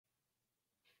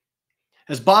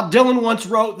As Bob Dylan once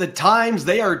wrote, the times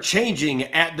they are changing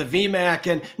at the VMAC,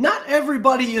 and not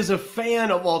everybody is a fan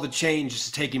of all the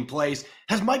changes taking place.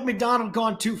 Has Mike Macdonald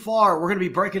gone too far? We're going to be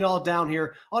breaking it all down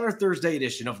here on our Thursday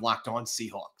edition of Locked On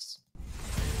Seahawks.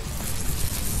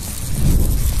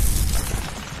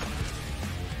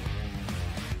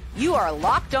 You are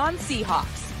Locked On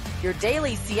Seahawks, your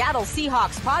daily Seattle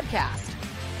Seahawks podcast,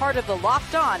 part of the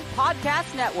Locked On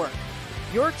Podcast Network,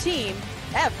 your team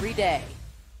every day.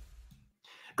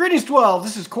 Greetings, 12.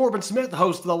 This is Corbin Smith, the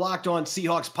host of the Locked On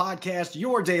Seahawks podcast,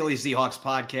 your daily Seahawks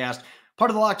podcast, part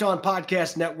of the Locked On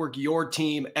Podcast Network, your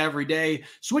team every day.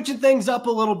 Switching things up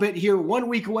a little bit here, 1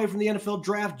 week away from the NFL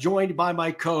draft, joined by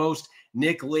my co-host,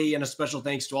 Nick Lee, and a special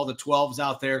thanks to all the 12s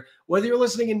out there, whether you're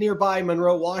listening in nearby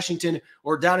Monroe, Washington,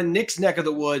 or down in Nick's neck of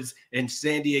the woods in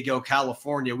San Diego,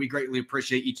 California. We greatly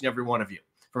appreciate each and every one of you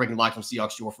for making Locked On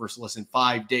Seahawks your first listen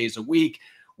 5 days a week.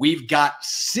 We've got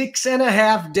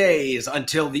 6.5 days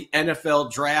until the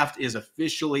NFL draft is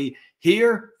officially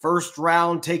here. First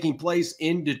round taking place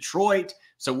in Detroit.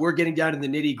 So we're getting down to the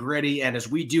nitty gritty. And as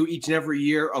we do each and every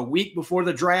year, a week before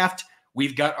the draft,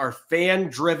 we've got our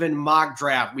fan-driven mock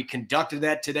draft. We conducted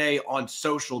that today on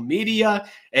social media.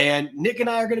 And Nick and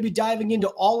I are going to be diving into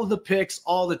all of the picks,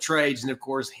 all the trades, and of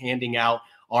course, handing out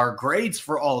our grades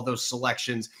for all of those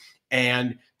selections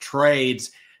and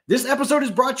trades. This episode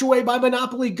is brought your way by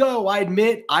Monopoly Go. I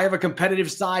admit I have a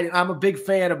competitive side, and I'm a big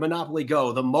fan of Monopoly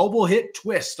Go, the mobile hit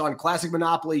twist on classic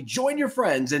Monopoly. Join your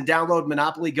friends and download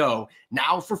Monopoly Go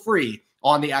now for free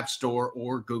on the App Store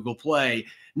or Google Play.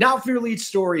 Now for your lead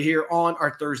story here on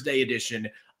our Thursday edition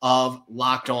of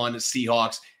Locked On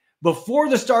Seahawks. Before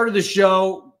the start of the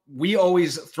show, we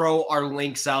always throw our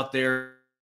links out there.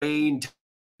 And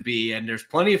there's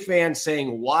plenty of fans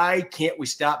saying, why can't we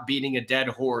stop beating a dead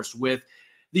horse with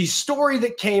the story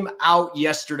that came out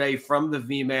yesterday from the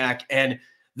VMAC? And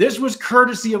this was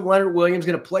courtesy of Leonard Williams.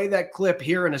 Going to play that clip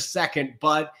here in a second,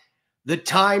 but the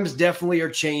times definitely are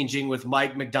changing with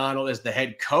Mike Macdonald as the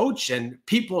head coach, and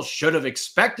people should have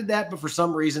expected that, but for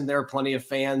some reason there are plenty of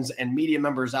fans and media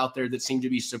members out there that seem to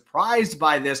be surprised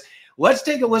by this. Let's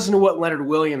take a listen to what Leonard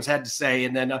Williams had to say,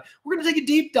 and then we're going to take a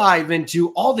deep dive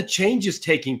into all the changes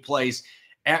taking place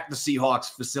at the Seahawks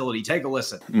facility. Take a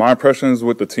listen. My impressions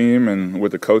with the team and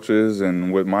with the coaches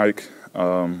and with Mike,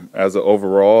 as an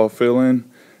overall feeling,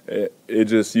 it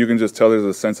just, you can just tell there's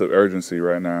a sense of urgency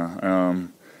right now.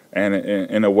 And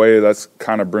in a way that's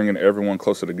kind of bringing everyone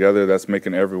closer together. That's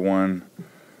making everyone,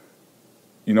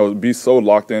 be so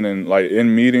locked in and like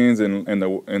in meetings and in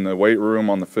the weight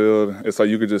room on the field. It's like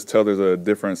you could just tell there's a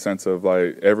different sense of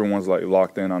like everyone's like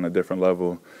locked in on a different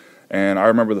level. And I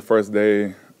remember the first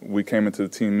day we came into the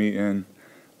team meeting,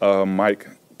 Mike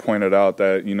pointed out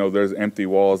that, there's empty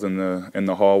walls in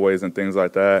the hallways and things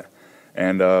like that.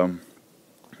 And,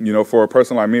 for a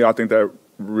person like me, I think that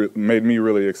made me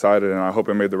really excited, and I hope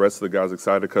it made the rest of the guys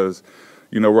excited because,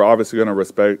 we're obviously going to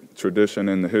respect tradition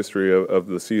and the history of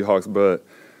the Seahawks, but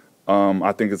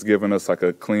I think it's given us like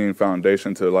a clean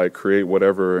foundation to like create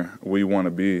whatever we want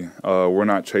to be. We're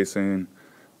not chasing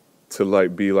to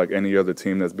like be like any other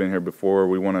team that's been here before.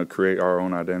 We want to create our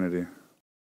own identity.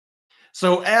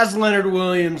 So as Leonard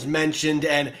Williams mentioned,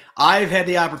 and I've had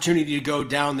the opportunity to go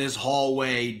down this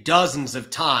hallway dozens of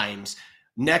times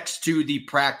next to the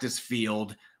practice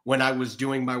field when I was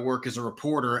doing my work as a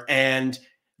reporter, and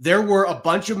there were a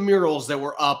bunch of murals that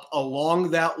were up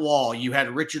along that wall. You had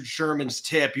Richard Sherman's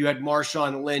tip. You had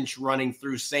Marshawn Lynch running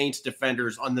through Saints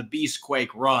defenders on the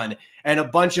Beastquake run, and a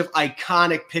bunch of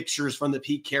iconic pictures from the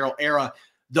Pete Carroll era.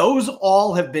 Those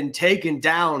all have been taken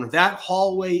down. That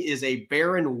hallway is a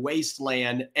barren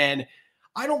wasteland, and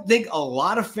I don't think a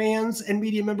lot of fans and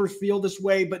media members feel this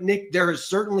way, but Nick, there has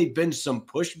certainly been some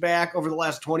pushback over the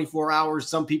last 24 hours.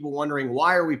 Some people wondering,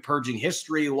 why are we purging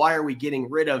history? Why are we getting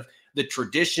rid of the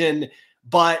tradition?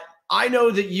 But I know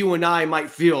that you and I might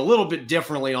feel a little bit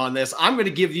differently on this. I'm going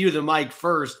to give you the mic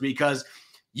first because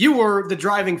you were the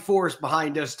driving force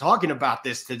behind us talking about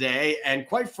this today. And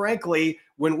quite frankly,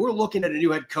 when we're looking at a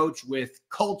new head coach with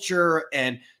culture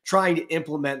and trying to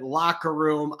implement locker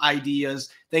room ideas,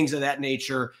 things of that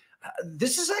nature,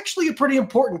 this is actually a pretty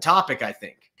important topic, I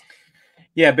think.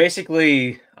 Yeah,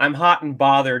 basically, I'm hot and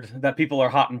bothered that people are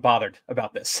hot and bothered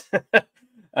about this.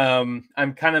 I'm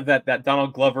kind of that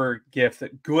Donald Glover gif,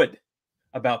 that good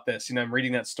about this. I'm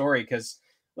reading that story because,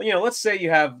 let's say you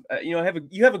have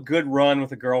a good run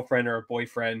with a girlfriend or a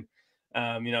boyfriend.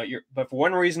 But for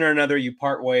one reason or another, you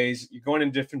part ways, you're going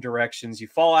in different directions, you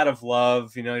fall out of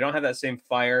love, you don't have that same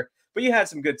fire, but you had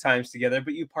some good times together,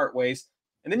 but you part ways.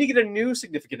 And then you get a new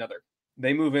significant other.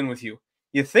 They move in with you.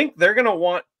 You think they're going to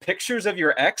want pictures of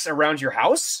your ex around your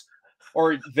house?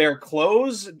 or their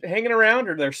clothes hanging around,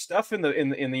 or their stuff in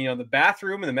the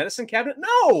bathroom, in the medicine cabinet?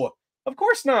 No, of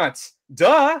course not.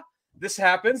 Duh. This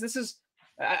happens. This is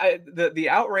the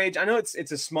outrage. I know it's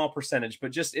a small percentage,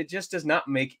 but it just does not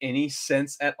make any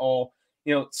sense at all.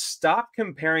 Stop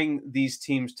comparing these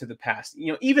teams to the past.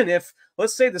 Even if,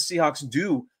 let's say, the Seahawks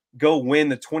do go win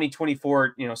the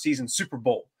 2024 season Super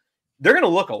Bowl, they're going to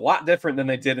look a lot different than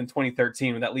they did in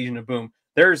 2013 with that Legion of Boom.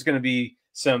 There's going to be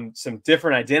some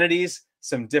different identities,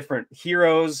 some different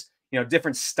heroes,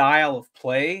 different style of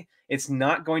play. It's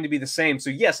not going to be the same. So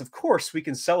yes, of course we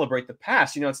can celebrate the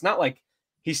past. It's not like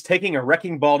he's taking a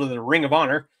wrecking ball to the Ring of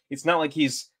Honor. It's not like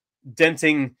he's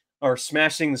denting or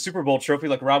smashing the Super Bowl trophy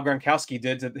like Rob Gronkowski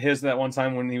did to his that one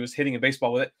time when he was hitting a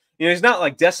baseball with it. He's not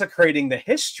like desecrating the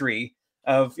history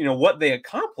of what they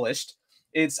accomplished.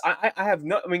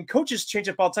 Coaches change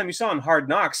up all the time. You saw in Hard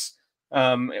Knocks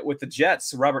with the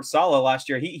Jets, Robert Saleh last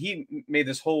year, he made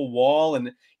this whole wall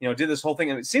and did this whole thing.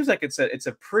 And it seems like it's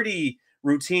a pretty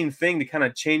routine thing to kind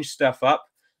of change stuff up.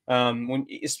 When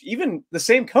it's even the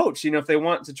same coach, if they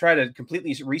want to try to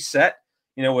completely reset,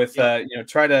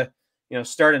 try to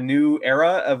start a new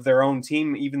era of their own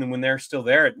team, even when they're still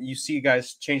there, you see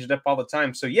guys change it up all the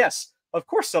time. So yes, of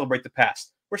course, celebrate the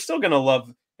past. We're still going to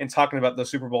love and talking about those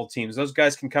Super Bowl teams. Those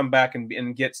guys can come back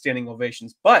and get standing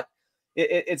ovations, but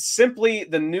it's simply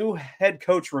the new head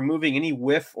coach removing any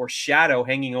whiff or shadow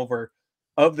hanging over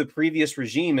of the previous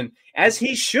regime. And as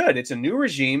he should, it's a new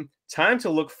regime, time to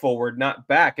look forward, not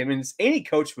back. Any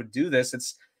coach would do this.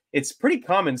 It's pretty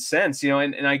common sense,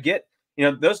 and I get,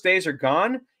 those days are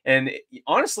gone. And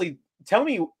honestly, tell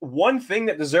me one thing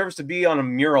that deserves to be on a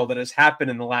mural that has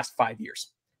happened in the last 5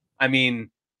 years.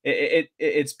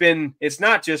 It's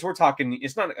not just,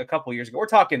 it's not a couple years ago. We're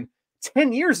talking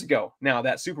 10 years ago now,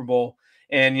 that Super Bowl.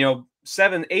 And,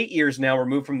 7-8 years now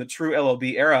removed from the true LOB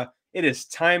era. It is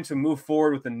time to move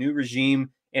forward with a new regime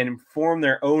and form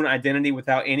their own identity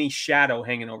without any shadow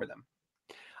hanging over them.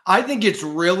 I think it's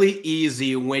really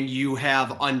easy when you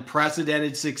have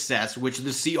unprecedented success, which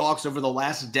the Seahawks over the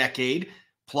last decade,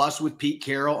 plus with Pete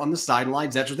Carroll on the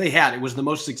sidelines, that's what they had. It was the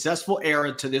most successful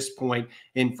era to this point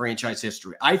in franchise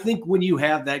history. I think when you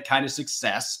have that kind of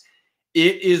success,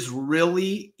 it is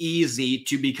really easy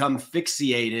to become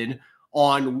fixated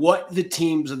on what the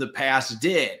teams of the past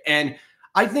did. And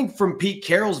I think from Pete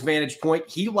Carroll's vantage point,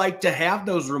 he liked to have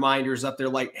those reminders up there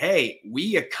like, hey,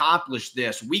 we accomplished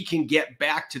this. We can get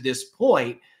back to this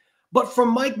point. But from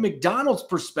Mike Macdonald's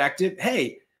perspective,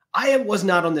 hey, I was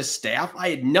not on this staff. I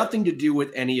had nothing to do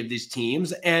with any of these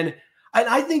teams. And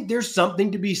I think there's something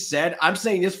to be said. I'm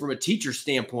saying this from a teacher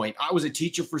standpoint. I was a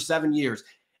teacher for 7 years.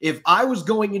 If I was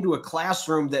going into a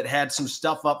classroom that had some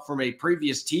stuff up from a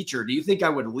previous teacher, do you think I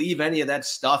would leave any of that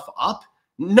stuff up?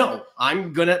 No,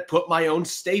 I'm going to put my own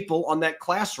staple on that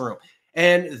classroom.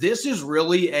 And this is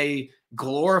really a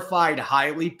glorified,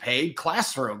 highly paid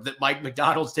classroom that Mike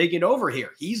Macdonald's taking over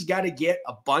here. He's got to get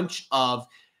a bunch of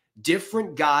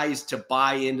different guys to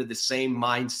buy into the same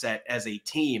mindset as a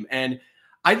team. And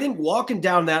I think walking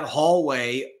down that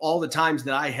hallway all the times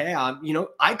that I have,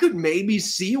 I could maybe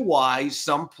see why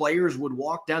some players would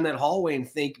walk down that hallway and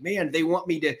think, man, they want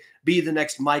me to be the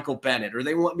next Michael Bennett, or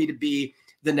they want me to be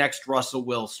the next Russell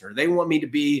Wilson, or they want me to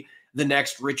be the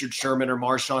next Richard Sherman or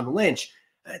Marshawn Lynch.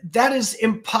 That is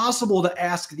impossible to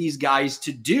ask these guys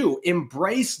to do.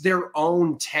 Embrace their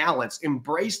own talents,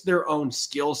 embrace their own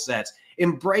skill sets,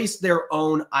 embrace their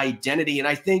own identity. And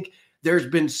I think there's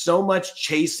been so much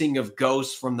chasing of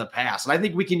ghosts from the past. And I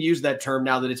think we can use that term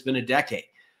now that it's been a decade.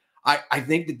 I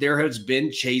think that there has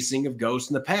been chasing of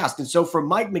ghosts in the past. And so from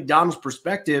Mike Macdonald's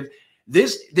perspective,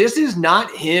 this is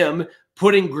not him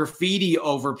putting graffiti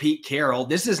over Pete Carroll.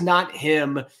 This is not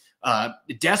him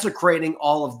desecrating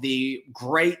all of the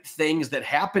great things that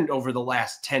happened over the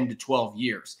last 10 to 12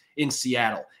 years in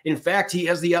Seattle. In fact, he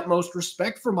has the utmost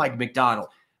respect for Mike Macdonald.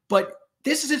 But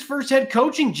this is his first head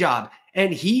coaching job,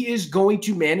 and he is going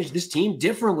to manage this team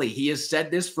differently. He has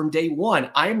said this from day one.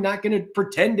 I'm not going to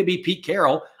pretend to be Pete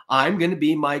Carroll. I'm going to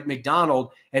be Mike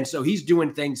Macdonald. And so he's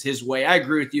doing things his way. I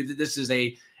agree with you that this is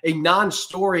a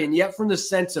non-story, and yet from the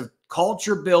sense of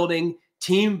culture building,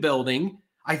 team building,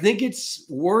 I think it's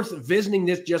worth visiting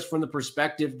this just from the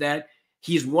perspective that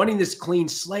he's wanting this clean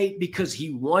slate because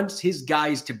he wants his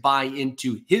guys to buy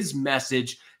into his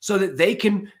message so that they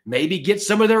can maybe get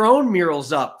some of their own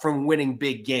murals up from winning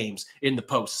big games in the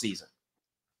postseason.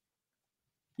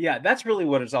 Yeah, that's really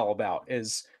what it's all about.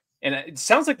 And it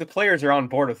sounds like the players are on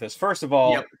board with this. First of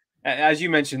all, as you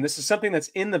mentioned, this is something that's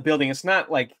in the building. It's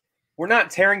not like we're not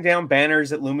tearing down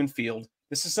banners at Lumen Field.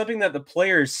 This is something that the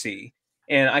players see.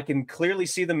 And I can clearly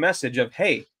see the message of,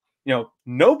 hey,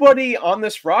 nobody on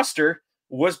this roster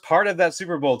was part of that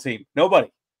Super Bowl team.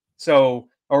 Nobody. So,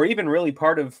 or even really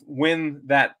part of when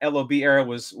that LOB era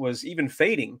was even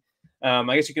fading.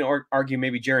 I guess you can argue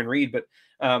maybe Jaron Reed, but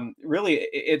really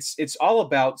it's all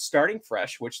about starting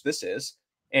fresh, which this is,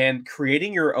 and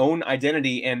creating your own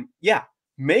identity. And yeah,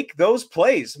 make those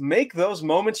plays, make those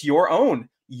moments your own.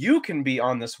 You can be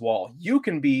on this wall. You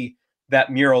can be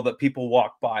that mural that people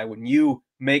walk by when you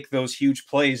make those huge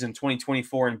plays in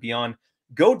 2024 and beyond.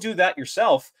 Go do that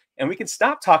yourself. And we can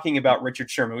stop talking about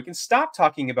Richard Sherman. We can stop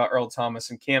talking about Earl Thomas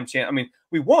and Cam Chan. I mean,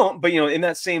 we won't, but in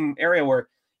that same area where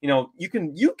you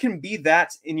can be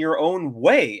that in your own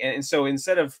way. And so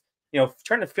instead of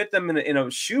trying to fit them in a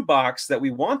shoebox that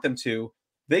we want them to,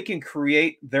 they can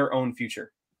create their own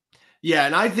future. Yeah,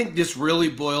 and I think this really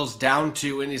boils down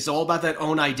to, and it's all about that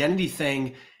own identity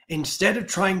thing. Instead of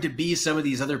trying to be some of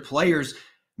these other players,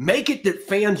 make it that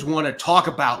fans want to talk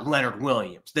about Leonard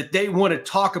Williams, that they want to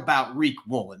talk about Reek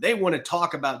Woolen, they want to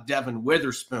talk about Devin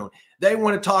Witherspoon, they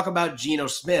want to talk about Geno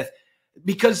Smith,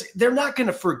 because they're not going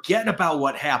to forget about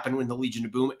what happened in the Legion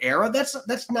of Boom era.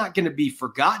 That's not going to be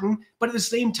forgotten. But at the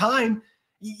same time,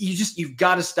 you've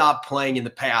got to stop playing in the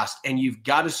past and you've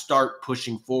got to start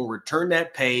pushing forward, turn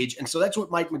that page. And so that's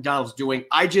what Mike Macdonald's doing.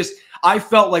 I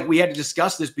felt like we had to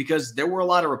discuss this because there were a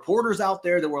lot of reporters out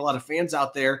there. There were a lot of fans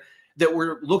out there that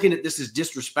were looking at this as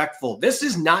disrespectful. This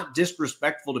is not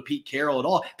disrespectful to Pete Carroll at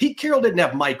all. Pete Carroll didn't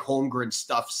have Mike Holmgren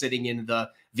stuff sitting in the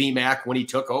VMAC when he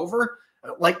took over.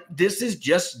 Like, this is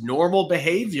just normal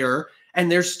behavior. And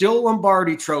there's still a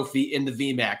Lombardi trophy in the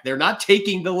VMAC. They're not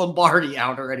taking the Lombardi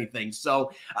out or anything.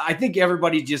 So I think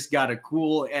everybody just got to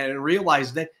cool and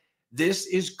realize that this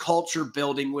is culture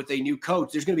building with a new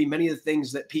coach. There's going to be many of the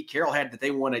things that Pete Carroll had that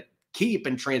they want to keep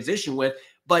and transition with,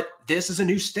 but this is a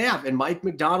new staff, and Mike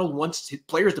Macdonald wants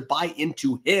players to buy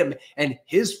into him and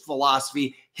his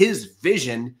philosophy, his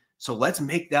vision. So let's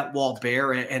make that wall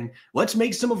bare, and let's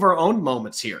make some of our own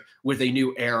moments here with a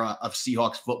new era of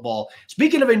Seahawks football.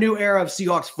 Speaking of a new era of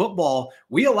Seahawks football,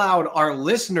 we allowed our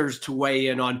listeners to weigh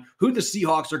in on who the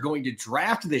Seahawks are going to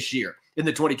draft this year in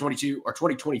the 2022 or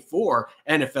 2024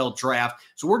 NFL draft.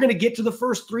 So we're going to get to the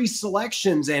first three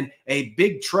selections and a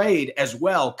big trade as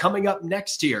well coming up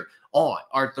next year on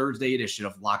our Thursday edition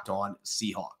of Locked On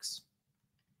Seahawks.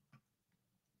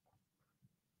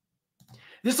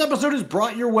 This episode is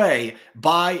brought your way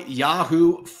by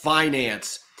Yahoo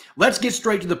Finance. Let's get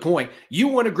straight to the point. You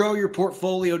want to grow your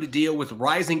portfolio to deal with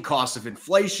rising costs of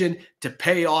inflation, to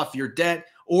pay off your debt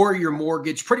or your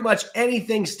mortgage, pretty much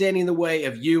anything standing in the way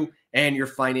of you and your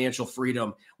financial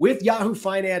freedom. With Yahoo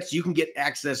Finance, you can get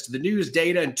access to the news,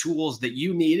 data, and tools that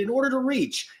you need in order to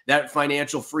reach that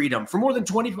financial freedom. For more than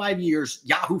 25 years,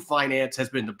 Yahoo Finance has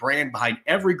been the brand behind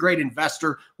every great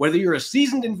investor. Whether you're a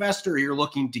seasoned investor or you're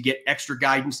looking to get extra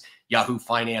guidance, Yahoo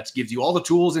Finance gives you all the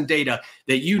tools and data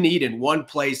that you need in one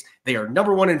place. They are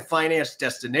 #1 in finance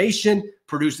destination,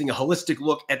 producing a holistic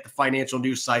look at the financial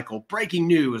news cycle, breaking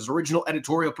news, original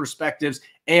editorial perspectives,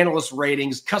 analyst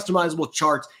ratings, customizable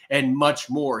charts, and much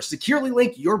more. Securely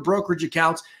link your brokerage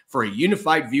accounts for a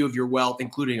unified view of your wealth,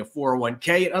 including a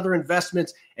 401k and other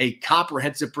investments. A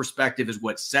comprehensive perspective is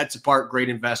what sets apart great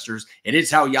investors, and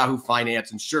it's how Yahoo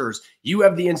Finance ensures you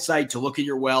have the insight to look at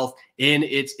your wealth in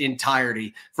its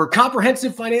entirety. For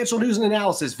comprehensive financial news and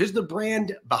analysis, visit the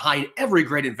brand behind every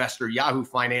great investor,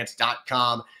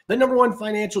 yahoofinance.com. The #1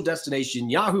 financial destination,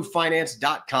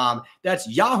 yahoofinance.com. That's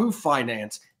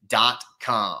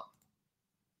yahoofinance.com.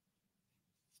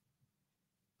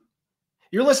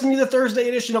 You're listening to the Thursday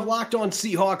edition of Locked On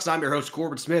Seahawks. I'm your host,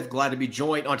 Corbin Smith. Glad to be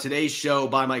joined on today's show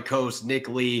by my co-host, Nick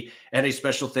Lee. And a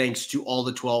special thanks to all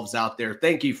the 12s out there.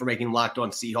 Thank you for making Locked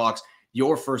On Seahawks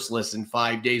your first listen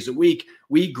 5 days a week.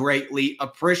 We greatly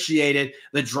appreciate it.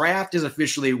 The draft is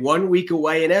officially 1 week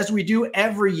away. And as we do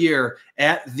every year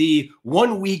at the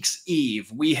 1 week's eve,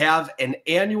 we have an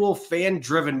annual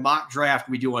fan-driven mock draft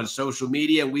we do on social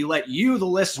media. And we let you, the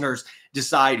listeners,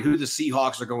 decide who the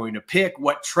Seahawks are going to pick,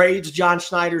 what trades John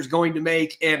Schneider is going to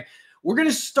make. And we're going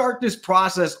to start this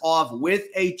process off with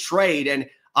a trade. And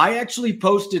I actually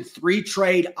posted 3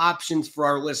 trade options for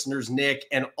our listeners, Nick,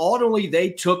 and ultimately they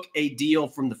took a deal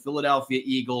from the Philadelphia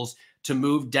Eagles to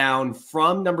move down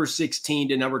from number 16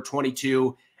 to number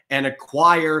 22 and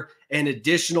acquire an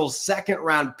additional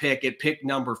second-round pick at pick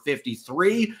number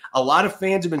 53. A lot of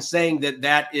fans have been saying that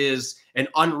that is an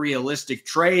unrealistic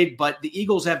trade, but the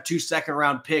Eagles have 2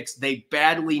 second-round picks. They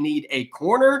badly need a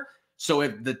corner. So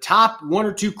if the top 1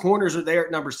 or 2 corners are there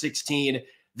at number 16,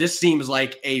 this seems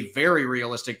like a very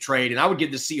realistic trade, and I would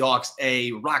give the Seahawks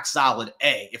a rock-solid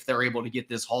A if they're able to get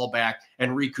this haul back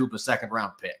and recoup a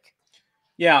second-round pick.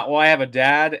 Yeah, well, I have a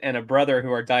dad and a brother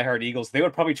who are diehard Eagles. They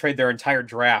would probably trade their entire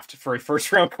draft for a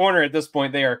first-round corner at this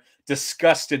point. They are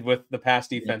disgusted with the pass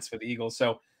defense for the Eagles.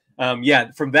 So,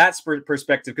 yeah, from that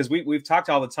perspective, because we've talked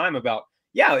all the time about,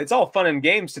 yeah, it's all fun and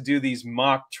games to do these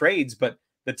mock trades, but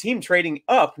the team trading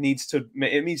up needs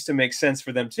to make sense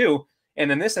for them too.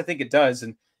 And in this, I think it does.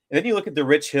 And then you look at the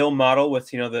Rich Hill model with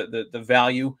the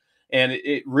value, and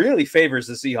it really favors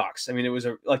the Seahawks. I mean, it was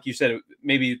like you said,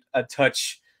 maybe a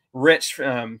touch rich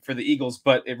for the Eagles,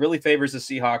 but it really favors the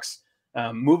Seahawks,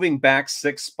 moving back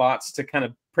 6 spots to kind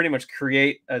of pretty much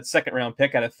create a second-round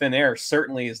pick out of thin air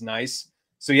certainly is nice.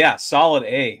 So, yeah, solid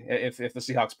A if the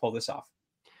Seahawks pull this off.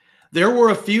 There were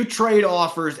a few trade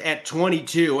offers at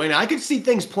 22, and I could see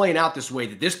things playing out this way,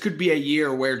 that this could be a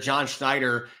year where John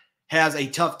Schneider has a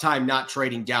tough time not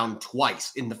trading down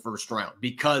twice in the first round,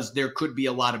 because there could be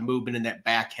a lot of movement in that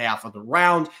back half of the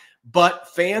round. But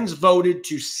fans voted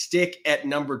to stick at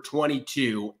number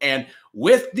 22. And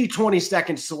with the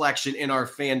 22nd selection in our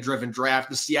fan-driven draft,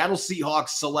 the Seattle Seahawks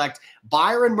select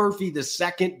Byron Murphy, the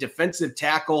second defensive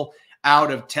tackle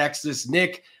out of Texas.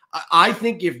 Nick, I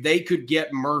think if they could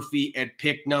get Murphy at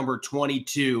pick number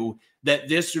 22, that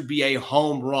this would be a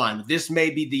home run. This may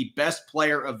be the best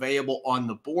player available on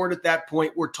the board at that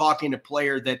point. We're talking a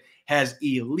player that has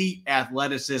elite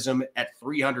athleticism at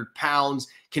 300 pounds,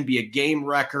 can be a game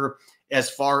wrecker as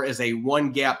far as a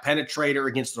one-gap penetrator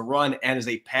against the run and as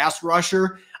a pass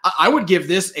rusher. I would give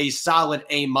this a solid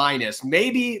A-,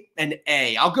 maybe an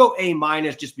A. I'll go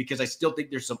A- just because I still think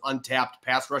there's some untapped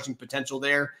pass rushing potential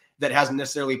there that hasn't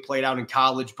necessarily played out in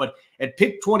college. But at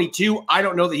pick 22, I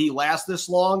don't know that he lasts this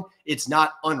long. It's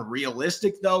not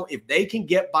unrealistic, though. If they can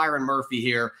get Byron Murphy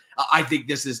here, I think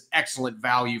this is excellent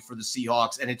value for the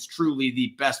Seahawks, and it's truly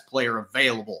the best player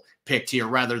available picked here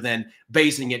rather than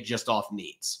basing it just off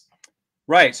needs.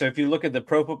 Right. So if you look at the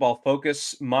Pro Football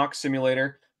Focus mock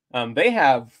simulator, they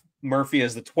have Murphy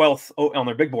as the 12th on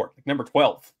their big board, like number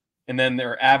 12. And then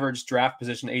their average draft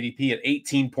position ADP at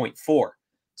 18.4.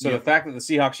 So the fact that the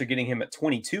Seahawks are getting him at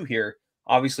 22 here,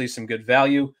 obviously some good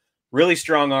value, really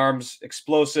strong arms,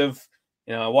 explosive.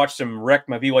 I watched him wreck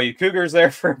my BYU Cougars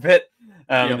there for a bit.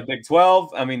 The Big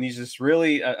 12. I mean, he's just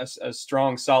really a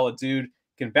strong, solid dude.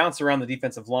 Can bounce around the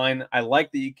defensive line. I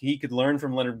like that he could learn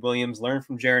from Leonard Williams, learn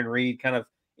from Jaron Reed, kind of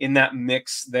in that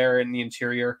mix there in the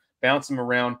interior, bounce him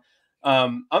around.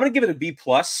 I'm going to give it a B+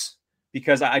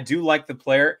 because I do like the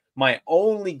player. My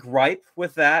only gripe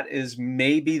with that is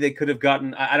maybe they could have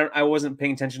gotten, I wasn't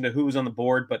paying attention to who was on the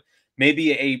board, but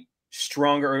maybe a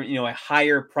stronger, a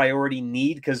higher priority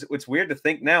need, because it's weird to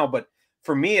think now, but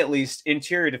for me at least,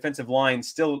 interior defensive line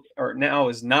still or now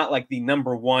is not like the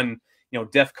number one,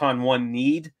 DEFCON 1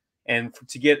 need. And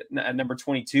to get at number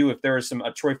 22, if there is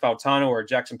a Troy Fautano or a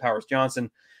Jackson Powers Johnson,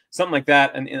 something like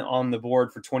that, and on the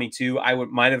board for 22, I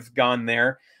might have gone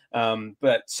there.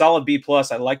 But solid B+.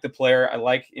 I like the player. I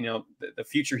like, the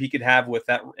future he could have with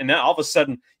that. And now all of a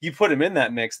sudden you put him in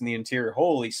that mix in the interior.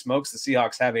 Holy smokes. The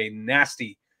Seahawks have a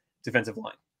nasty defensive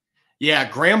line. Yeah.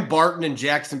 Graham Barton and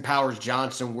Jackson Powers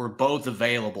Johnson were both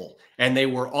available and they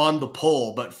were on the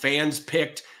poll, but fans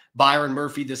picked Byron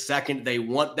Murphy II. They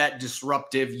want that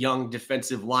disruptive young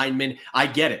defensive lineman. I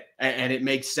get it, and it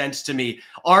makes sense to me.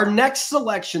 Our next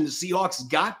selection, the Seahawks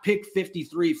got pick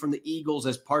 53 from the Eagles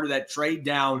as part of that trade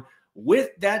down.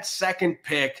 With that second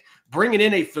pick, bringing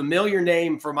in a familiar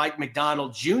name for Mike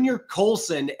Macdonald, Junior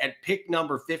Colson at pick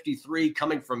number 53,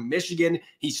 coming from Michigan.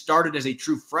 He started as a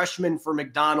true freshman for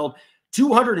Macdonald.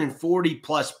 240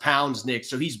 plus pounds, Nick.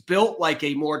 So he's built like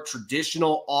a more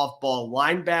traditional off-ball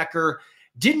linebacker.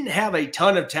 Didn't have a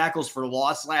ton of tackles for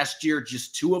loss last year,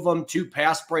 just 2 of them, 2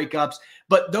 pass breakups.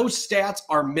 But those stats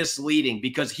are misleading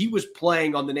because he was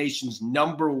playing on the nation's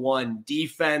 #1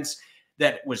 defense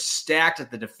that was stacked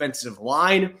at the defensive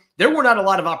line. There were not a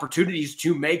lot of opportunities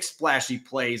to make splashy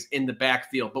plays in the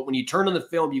backfield. But when you turn on the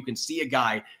film, you can see a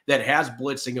guy that has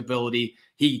blitzing ability.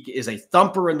 He is a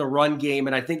thumper in the run game,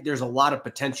 and I think there's a lot of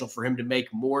potential for him to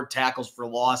make more tackles for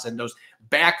loss and those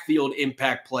backfield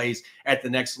impact plays at the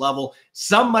next level.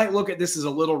 Some might look at this as a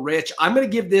little rich. I'm going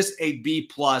to give this a B+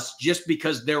 just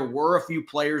because there were a few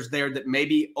players there that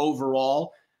maybe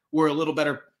overall were a little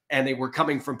better, and they were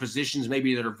coming from positions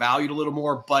maybe that are valued a little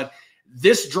more. But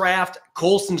this draft,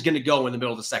 Colson's going to go in the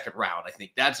middle of the second round. I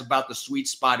think that's about the sweet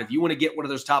spot. If you want to get one of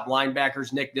those top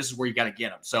linebackers, Nick, this is where you got to get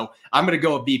them. So I'm going to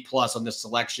go a B+ on this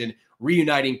selection,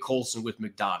 reuniting Colson with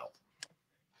Macdonald.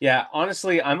 Yeah,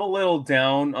 honestly, I'm a little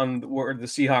down on where the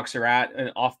Seahawks are at,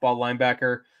 an off-ball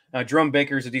linebacker. Jerome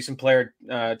Baker is a decent player.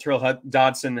 Terrell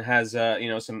Dodson has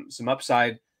some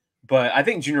upside, but I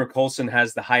think Junior Colson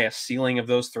has the highest ceiling of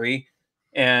those three.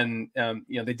 And,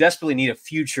 they desperately need a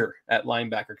future at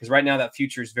linebacker because right now that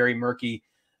future is very murky.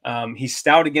 He's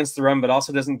stout against the run, but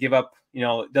also doesn't give up,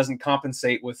 doesn't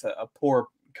compensate with a poor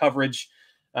coverage.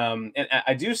 And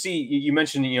I do see, you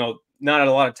mentioned, not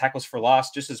a lot of tackles for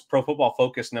loss, just as Pro Football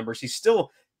Focus numbers. He's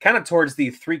still kind of towards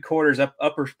the 3/4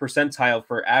 upper percentile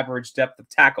for average depth of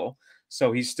tackle.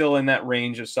 So he's still in that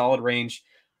range, a solid range.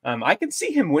 I could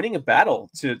see him winning a battle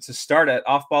to start at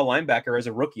off-ball linebacker as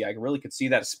a rookie. I really could see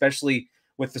that, especially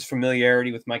with this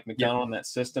familiarity with Mike Macdonald in that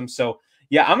system. So,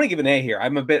 yeah, I'm going to give an A here.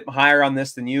 I'm a bit higher on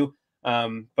this than you,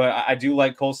 but I do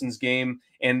like Colson's game.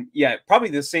 And, yeah, probably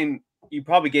the same. You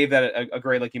probably gave that a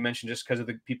grade, like you mentioned, just because of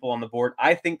the people on the board.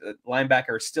 I think that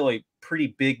linebacker is still a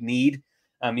pretty big need,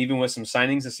 even with some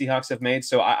signings the Seahawks have made.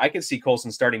 So I could see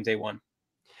Colson starting day one.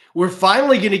 We're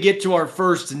finally going to get to our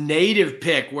first native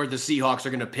pick where the Seahawks are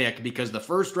going to pick, because the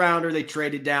first rounder they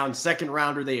traded down, second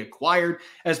rounder they acquired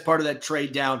as part of that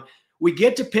trade down. We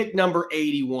get to pick number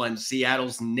 81,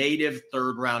 Seattle's native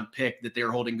third-round pick that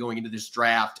they're holding going into this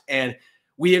draft. And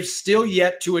we have still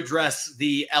yet to address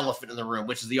the elephant in the room,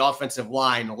 which is the offensive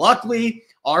line. Luckily,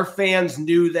 our fans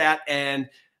knew that, and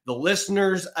the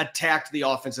listeners attacked the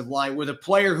offensive line with a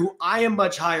player who I am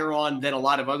much higher on than a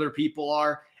lot of other people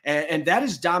are, and that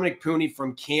is Dominic Pooney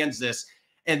from Kansas.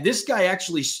 And this guy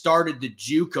actually started the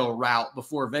JUCO route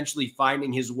before eventually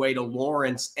finding his way to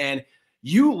Lawrence. And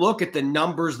you look at the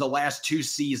numbers the last 2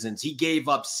 seasons, he gave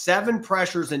up 7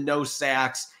 pressures and no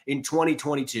sacks in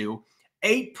 2022,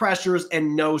 8 pressures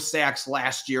and no sacks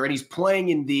last year. And he's playing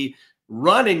in the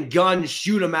run and gun,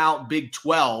 shoot 'em out Big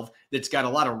 12 that's got a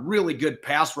lot of really good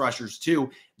pass rushers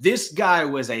too. This guy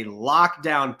was a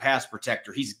lockdown pass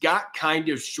protector. He's got kind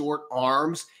of short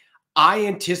arms. I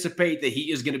anticipate that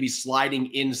he is going to be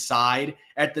sliding inside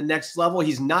at the next level.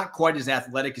 He's not quite as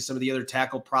athletic as some of the other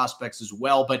tackle prospects as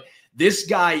well, but this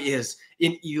guy is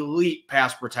an elite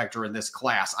pass protector in this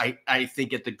class. I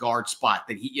think at the guard spot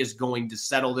that he is going to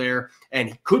settle there, and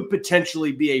he could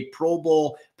potentially be a Pro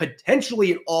Bowl,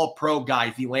 potentially an all-pro guy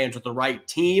if he lands with the right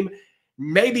team.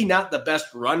 Maybe not the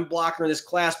best run blocker in this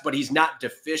class, but he's not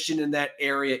deficient in that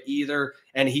area either.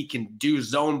 And he can do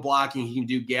zone blocking. He can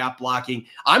do gap blocking.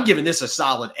 I'm giving this a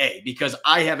solid A because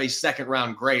I have a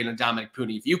second-round grade on Dominic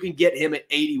Pooney. If you can get him at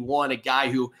 81, a guy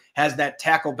who has that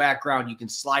tackle background, you can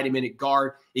slide him in at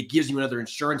guard. It gives you another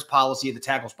insurance policy at the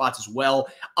tackle spots as well.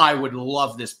 I would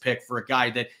love this pick for a guy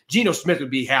that Geno Smith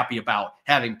would be happy about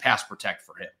having pass protect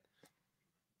for him.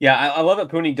 Yeah, I love that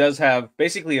Pooney does have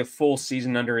basically a full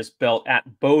season under his belt at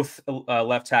both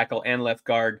left tackle and left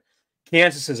guard.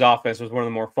 Kansas's offense was one of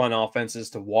the more fun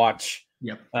offenses to watch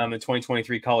in the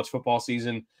 2023 college football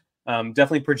season.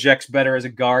 Definitely projects better as a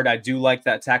guard. I do like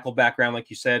that tackle background, like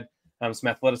you said, some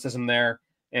athleticism there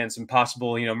and some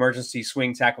possible, emergency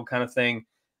swing tackle kind of thing.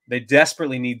 They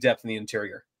desperately need depth in the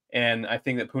interior, and I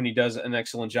think that Pooney does an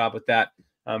excellent job with that.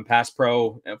 Pass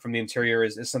pro from the interior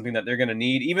is something that they're going to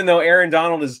need, even though Aaron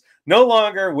Donald is no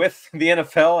longer with the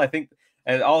NFL. I think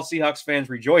as all Seahawks fans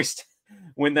rejoiced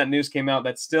when that news came out,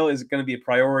 that still is going to be a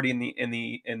priority in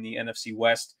the NFC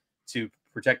West to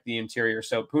protect the interior.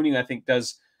 So Pooney, I think,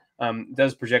 does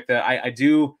project that. I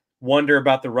do wonder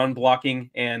about the run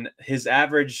blocking and his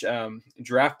average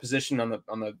draft position on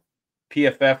the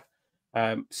PFF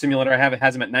simulator. I have it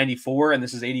has him at 94, and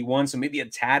this is 81, so maybe a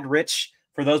tad rich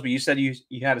for those, but you said you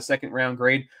had a second-round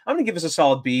grade. I'm going to give us a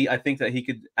solid B. I think that he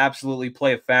could absolutely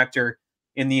play a factor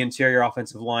in the interior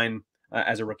offensive line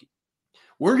as a rookie.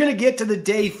 We're going to get to the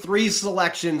day 3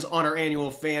 selections on our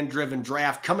annual fan-driven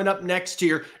draft coming up next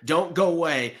year. Don't go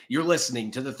away. You're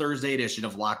listening to the Thursday edition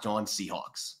of Locked On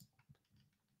Seahawks.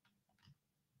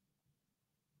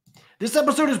 This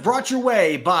episode is brought your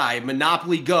way by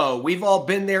Monopoly Go. We've all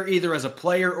been there either as a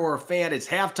player or a fan. It's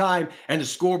halftime and the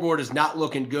scoreboard is not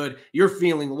looking good. You're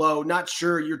feeling low, not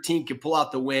sure your team can pull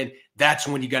out the win. That's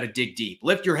when you got to dig deep.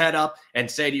 Lift your head up and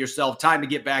say to yourself, time to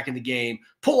get back in the game,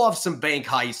 pull off some bank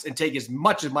heists, and take as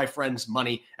much of my friends'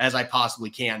 money as I possibly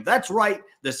can. That's right.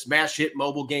 The smash hit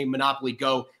mobile game Monopoly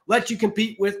Go lets you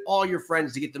compete with all your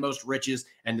friends to get the most riches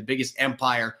and the biggest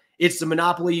empire. It's the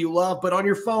Monopoly you love, but on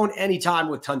your phone anytime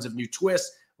with tons of new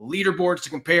twists, leaderboards to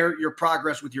compare your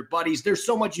progress with your buddies. There's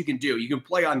so much you can do. You can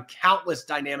play on countless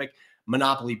dynamic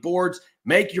Monopoly boards,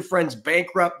 make your friends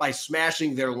bankrupt by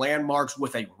smashing their landmarks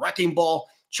with a wrecking ball,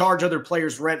 charge other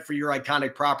players rent for your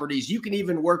iconic properties. You can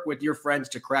even work with your friends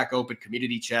to crack open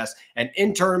community chess and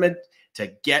in-tournament to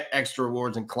get extra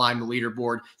rewards and climb the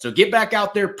leaderboard. So get back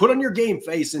out there, put on your game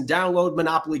face, and download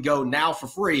Monopoly Go now for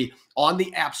free on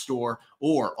the App Store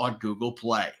or on Google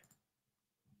Play.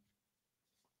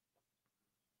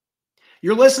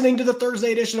 You're listening to the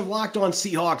Thursday edition of Locked On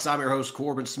Seahawks. I'm your host,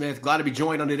 Corbin Smith. Glad to be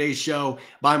joined on today's show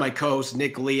by my co-host,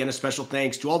 Nick Lee, and a special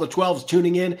thanks to all the 12s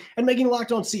tuning in and making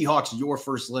Locked On Seahawks your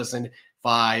first listen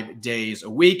 5 days a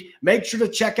week. Make sure to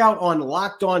check out on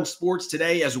Locked On Sports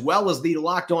today, as well as the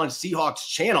Locked On Seahawks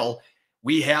channel.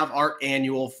 We have our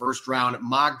annual first round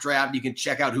mock draft. You can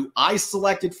check out who I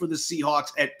selected for the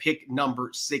Seahawks at pick number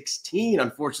 16.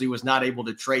 Unfortunately, was not able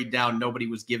to trade down. Nobody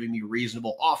was giving me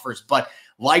reasonable offers, but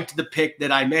liked the pick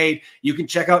that I made. You can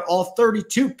check out all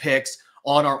 32 picks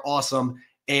on our awesome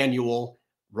annual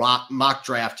mock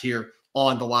draft here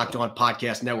on the Locked On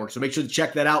Podcast Network. So make sure to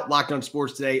check that out, Locked On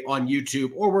Sports Today on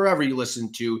YouTube or wherever you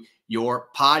listen to your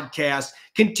podcast.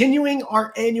 Continuing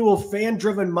our annual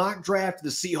fan-driven mock draft, the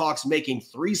Seahawks making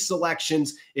 3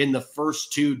 selections in the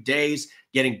first 2 days,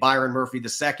 getting Byron Murphy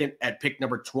II at pick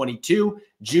number 22,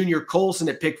 Junior Colson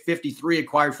at pick 53,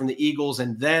 acquired from the Eagles,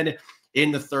 and then in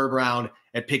the third round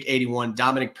at pick 81,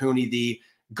 Dominic Pooney, the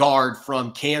guard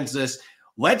from Kansas.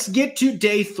 Let's get to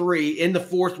day 3 in the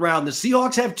 4th round. The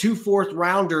Seahawks have 2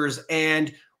 4th-rounders,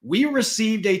 and we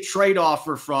received a trade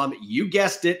offer from, you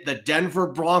guessed it, the Denver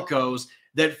Broncos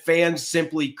that fans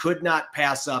simply could not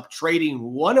pass up, trading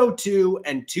 102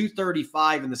 and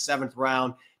 235 in the 7th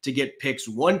round to get picks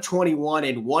 121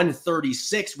 and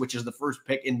 136, which is the first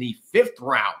pick in the 5th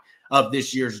round of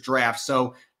this year's draft.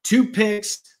 So 2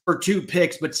 picks for 2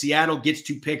 picks, but Seattle gets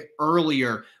to pick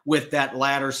earlier with that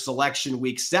latter selection. We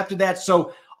accepted that.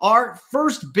 So our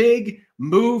first big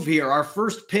move here, our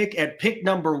first pick at pick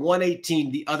number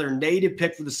 118, the other native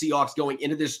pick for the Seahawks going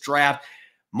into this draft,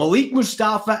 Malik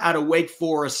Mustafa out of Wake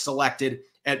Forest selected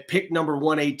at pick number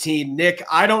 118. Nick,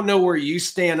 I don't know where you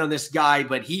stand on this guy,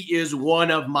 but he is one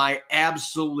of my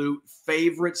absolute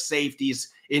favorite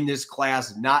safeties in this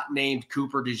class, not named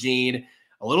Cooper DeJean.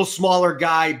 A little smaller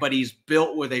guy, but he's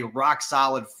built with a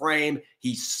rock-solid frame.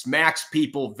 He smacks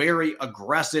people, very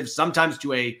aggressive, sometimes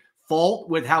to a fault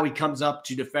with how he comes up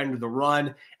to defend the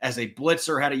run. As a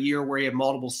blitzer, had a year where he had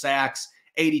multiple sacks,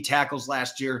 80 tackles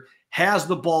last year, has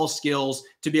the ball skills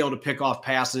to be able to pick off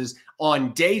passes.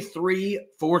 On day 3,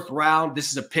 4th round,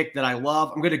 this is a pick that I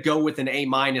love. I'm going to go with an A-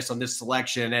 on this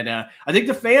selection. And I think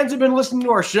the fans have been listening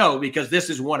to our show because this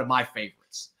is one of my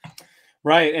favorites.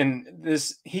 Right. And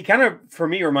he kind of, for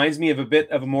me, reminds me of a bit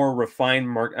of a more refined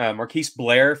Marquise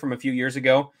Blair from a few years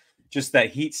ago. Just that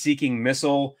heat-seeking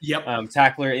missile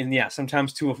tackler, and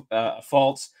sometimes to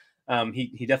faults.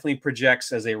 He definitely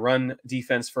projects as a run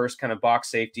defense first kind of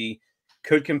box safety.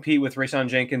 Could compete with Rayshawn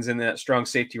Jenkins in that strong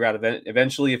safety route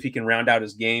eventually if he can round out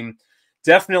his game.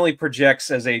 Definitely projects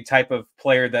as a type of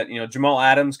player that Jamal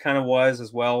Adams kind of was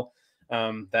as well.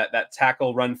 That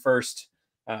tackle run first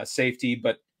safety,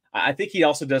 but I think he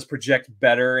also does project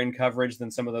better in coverage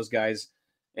than some of those guys.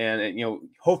 And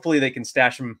hopefully they can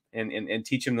stash him and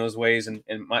teach him those ways. And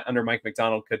under Mike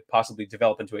Macdonald could possibly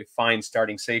develop into a fine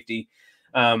starting safety.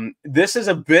 This is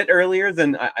a bit earlier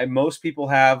than most people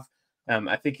have.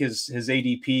 I think his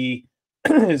ADP,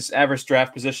 his average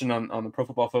draft position on the Pro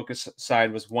Football Focus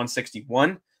side was 161,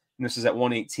 and this is at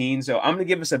 118. So I'm going to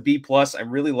give this a B+. I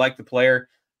really like the player.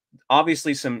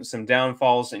 Obviously some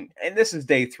downfalls, and this is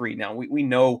day 3 now. We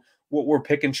know what we're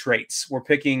picking traits. We're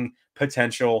picking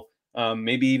potential.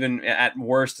 Maybe even at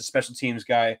worst, a special teams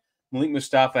guy. Malik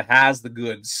Mustafa has the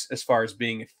goods as far as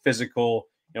being a physical,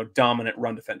 dominant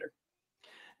run defender.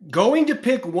 Going to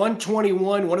pick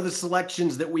 121, one of the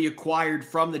selections that we acquired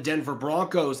from the Denver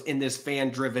Broncos in this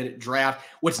fan-driven draft.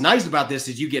 What's nice about this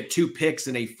is you get 2 picks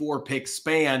in a 4-pick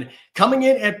span. Coming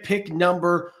in at pick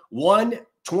number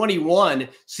 121,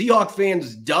 Seahawk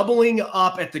fans doubling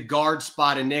up at the guard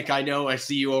spot. And Nick, I know I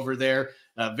see you over there.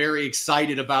 Very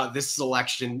excited about this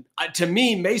selection. To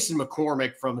me, Mason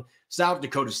McCormick from South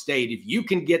Dakota State, if you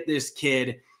can get this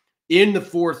kid in the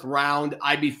 4th round,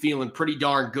 I'd be feeling pretty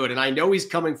darn good. And I know he's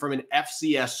coming from an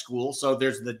FCS school, so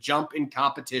there's the jump in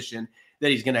competition that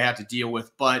he's going to have to deal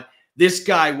with. But this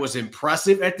guy was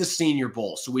impressive at the Senior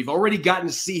Bowl. So we've already gotten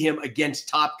to see him against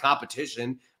top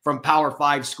competition from Power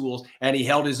 5 schools, and he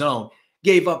held his own.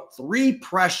 Gave up 3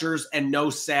 pressures and no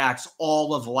sacks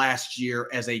all of last year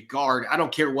as a guard. I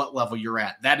don't care what level you're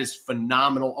at. That is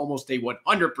phenomenal. Almost a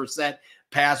 100%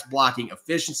 pass blocking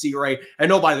efficiency rate.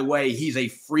 And oh, by the way, he's a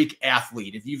freak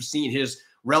athlete. If you've seen his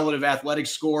relative athletic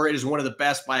score, it is one of the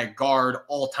best by a guard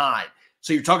all time.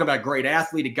 So you're talking about a great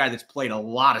athlete, a guy that's played a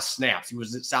lot of snaps. He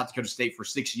was at South Dakota State for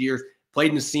 6 years, played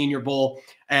in the Senior Bowl.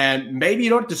 And maybe you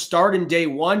don't have to start in day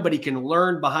 1, but he can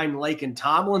learn behind Laken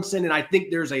Tomlinson. And I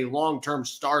think there's a long-term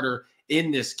starter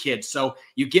in this kid. So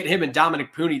you get him and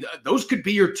Dominic Pooney. Those could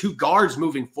be your 2 guards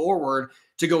moving forward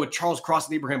to go with Charles Cross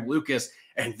and Abraham Lucas.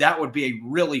 And that would be a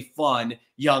really fun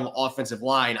young offensive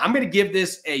line. I'm going to give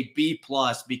this a B+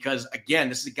 because, again,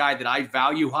 this is a guy that I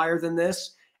value higher than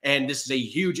this. And this is a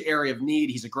huge area of need.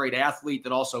 He's a great athlete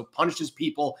that also punishes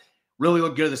people. Really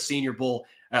look good at the Senior Bowl.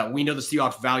 We know the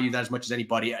Seahawks value that as much as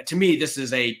anybody. To me, this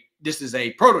is a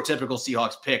prototypical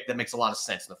Seahawks pick that makes a lot of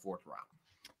sense in the 4th round.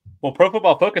 Well, Pro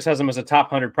Football Focus has him as a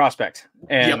top 100 prospect,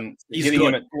 and getting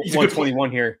him at 121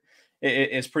 here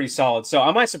is pretty solid. So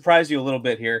I might surprise you a little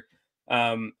bit here.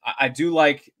 I do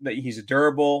like that he's a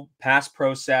durable, pass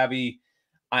pro savvy.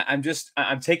 I'm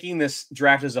taking this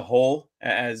draft as a whole,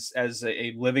 as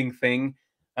a living thing,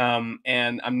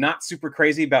 and I'm not super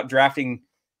crazy about drafting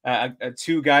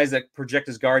 2 guys that project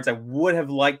as guards. I would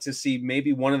have liked to see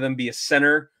maybe one of them be a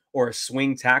center or a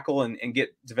swing tackle and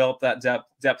develop that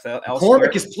depth elsewhere.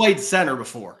 Corbin has played center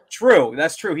before. True,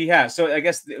 that's true. He has. So I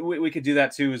guess we could do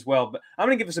that too as well. But I'm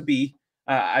going to give us a B.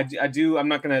 I'm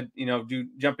not going to do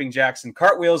jumping jacks and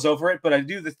cartwheels over it, but I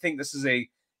do think this is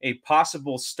a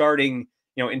possible starting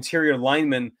interior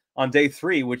lineman on day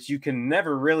 3, which you can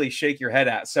never really shake your head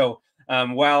at. So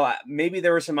while maybe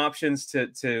there were some options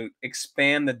to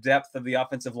expand the depth of the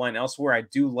offensive line elsewhere, I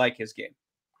do like his game.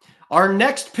 Our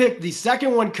next pick, the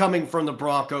second one coming from the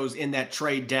Broncos in that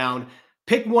trade down,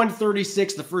 pick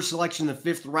 136, the first selection in the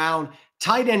 5th round,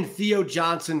 tight end Theo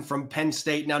Johnson from Penn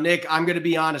State. Now, Nick, I'm going to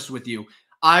be honest with you.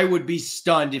 I would be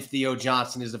stunned if Theo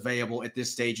Johnson is available at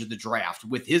this stage of the draft.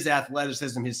 With his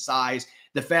athleticism, his size,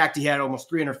 the fact he had almost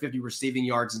 350 receiving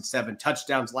yards and 7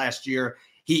 touchdowns last year,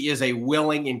 he is a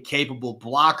willing and capable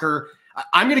blocker.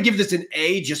 I'm going to give this an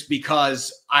A just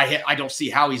because I don't see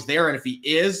how he's there. And if he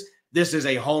is, this is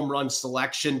a home run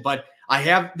selection. But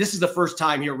this is the first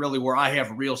time here really where I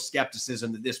have real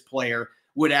skepticism that this player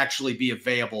would actually be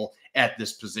available at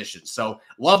this position. So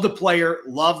love the player,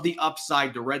 love the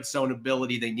upside, the red zone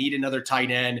ability. They need another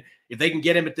tight end. If they can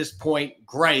get him at this point,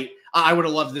 great. I would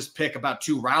have loved this pick about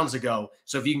 2 rounds ago.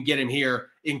 So if you can get him here,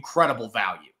 incredible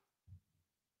value.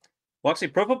 Well, actually,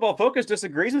 Pro Football Focus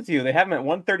disagrees with you. They have him at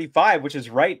 135, which is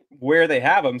right where they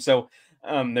have him. So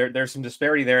there's some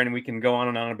disparity there, and we can go on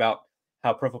and on about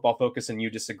how Pro Football Focus and you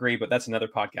disagree, but that's another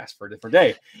podcast for a different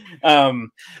day.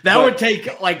 That would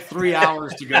take like 3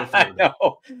 hours to go through. I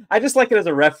know. I just like it as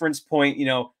a reference point,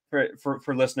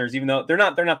 for listeners, even though they're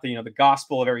not the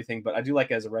gospel of everything, but I do like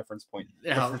it as a reference point.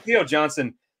 Yeah. For Theo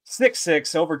Johnson,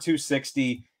 6'6", over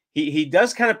 260. He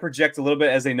does kind of project a little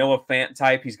bit as a Noah Fant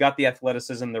type. He's got the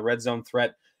athleticism, the red zone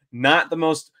threat. Not the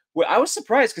most. Well, I was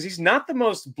surprised because he's not the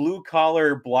most blue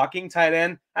collar blocking tight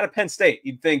end out of Penn State.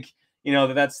 You'd think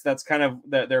that's kind of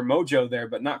their mojo there,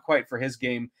 but not quite for his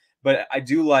game. But I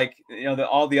do like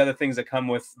all the other things that come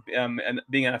with and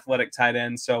being an athletic tight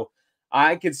end. So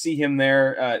I could see him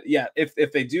there.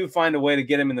 If they do find a way to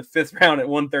get him in the 5th round at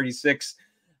 136,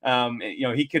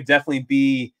 he could definitely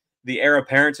be the heir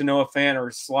apparent to Noah Fant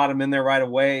or slot him in there right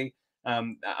away.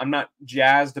 I'm not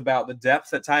jazzed about the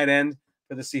depth at tight end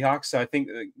for the Seahawks. So I think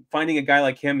finding a guy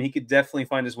like him, he could definitely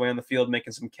find his way on the field,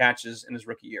 making some catches in his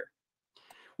rookie year.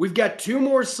 We've got 2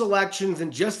 more selections,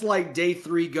 and just like day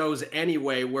 3 goes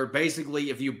anyway, where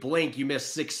basically if you blink, you miss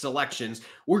 6 selections.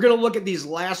 We're going to look at these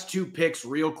last 2 picks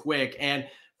real quick. And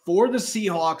for the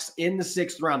Seahawks in the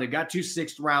 6th round, they've got 2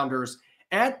 6th rounders.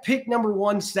 At pick number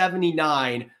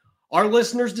 179, our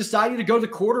listeners decided to go the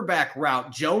quarterback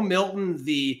route. Joe Milton,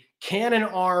 the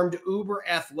cannon-armed,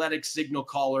 uber-athletic signal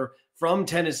caller from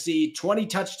Tennessee, 20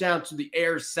 touchdowns to the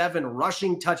air, 7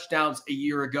 rushing touchdowns a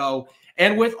year ago.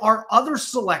 And with our other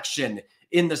selection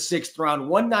in the 6th round,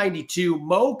 192,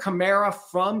 Mo Camara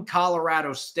from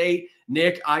Colorado State.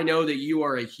 Nick, I know that you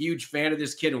are a huge fan of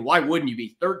this kid, and why wouldn't you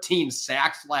be? 13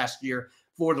 sacks last year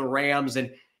for the Rams,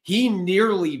 and he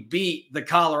nearly beat the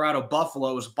Colorado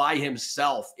Buffaloes by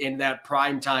himself in that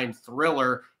primetime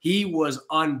thriller. He was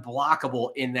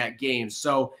unblockable in that game.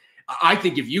 So I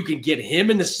think if you can get him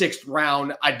in the 6th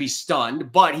round, I'd be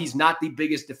stunned, but he's not the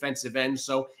biggest defensive end.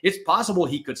 So it's possible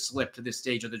he could slip to this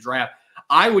stage of the draft.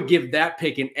 I would give that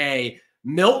pick an A.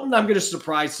 Milton, I'm going to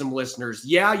surprise some listeners.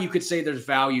 Yeah, you could say there's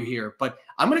value here, but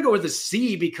I'm going to go with a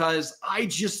C because I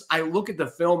look at the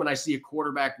film and I see a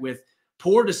quarterback with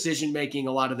poor decision-making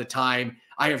a lot of the time.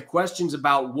 I have questions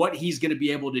about what he's going to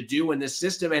be able to do in this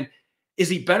system. And is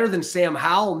he better than Sam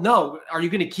Howell? No. Are you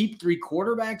going to keep 3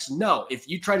 quarterbacks? No. If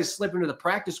you try to slip into the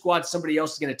practice squad, somebody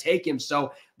else is going to take him.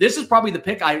 So this is probably the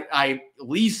pick I'm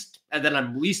least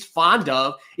fond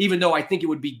of, even though I think it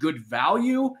would be good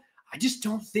value. I just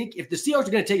don't think if the Seahawks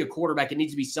are going to take a quarterback, it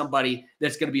needs to be somebody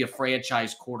that's going to be a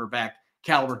franchise quarterback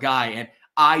caliber guy. And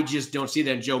I just don't see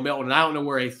that in Joe Milton. And I don't know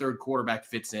where a 3rd quarterback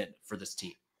fits in for this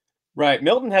team. Right.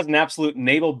 Milton has an absolute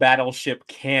naval battleship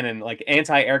cannon, like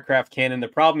anti-aircraft cannon. The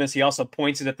problem is he also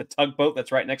points it at the tugboat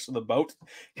that's right next to the boat.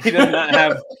 He does not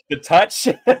have the touch.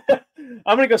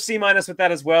 I'm going to go C- with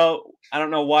that as well. I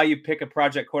don't know why you pick a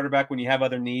project quarterback when you have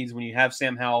other needs, when you have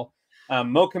Sam Howell.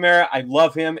 Mo Kamara, I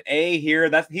love him. A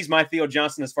here. He's my Theo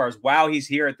Johnson as far as, wow, he's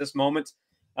here at this moment.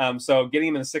 So getting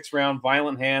him in the 6th round,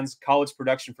 violent hands, college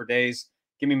production for days.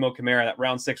 Give me Mo Kamara. That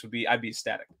round 6 I'd be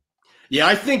ecstatic. Yeah,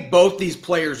 I think both these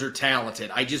players are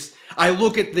talented. I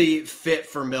look at the fit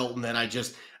for Milton and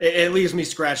it leaves me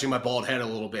scratching my bald head a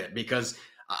little bit because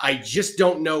I just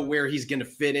don't know where he's going to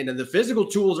fit in. And the physical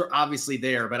tools are obviously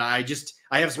there, but I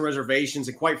have some reservations.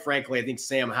 And quite frankly, I think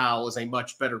Sam Howell is a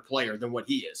much better player than what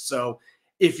he is. So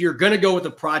if you're going to go with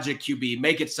a project QB,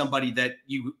 make it somebody that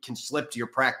you can slip to your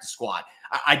practice squad.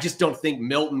 I just don't think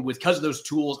Milton, because of those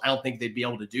tools, I don't think they'd be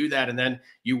able to do that. And then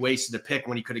you wasted a pick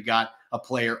when you could have got a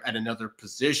player at another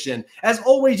position. As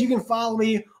always, you can follow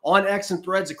me on X and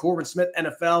Threads at Corbin Smith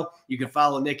NFL. You can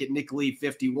follow Nick at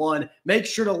NickLee51. Make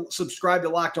sure to subscribe to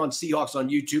Locked On Seahawks on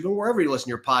YouTube and wherever you listen to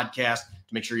your podcast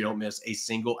to make sure you don't miss a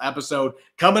single episode.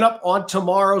 Coming up on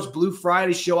tomorrow's Blue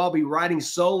Friday show, I'll be riding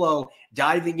solo,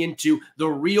 diving into the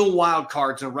real wild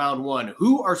cards in round 1.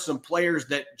 Who are some players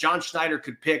that John Schneider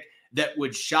could pick that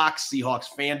would shock Seahawks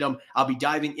fandom? I'll be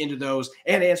diving into those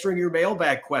and answering your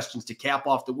mailbag questions to cap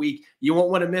off the week. You won't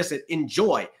want to miss it.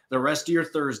 Enjoy the rest of your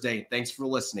Thursday. Thanks for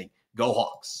listening. Go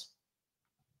Hawks.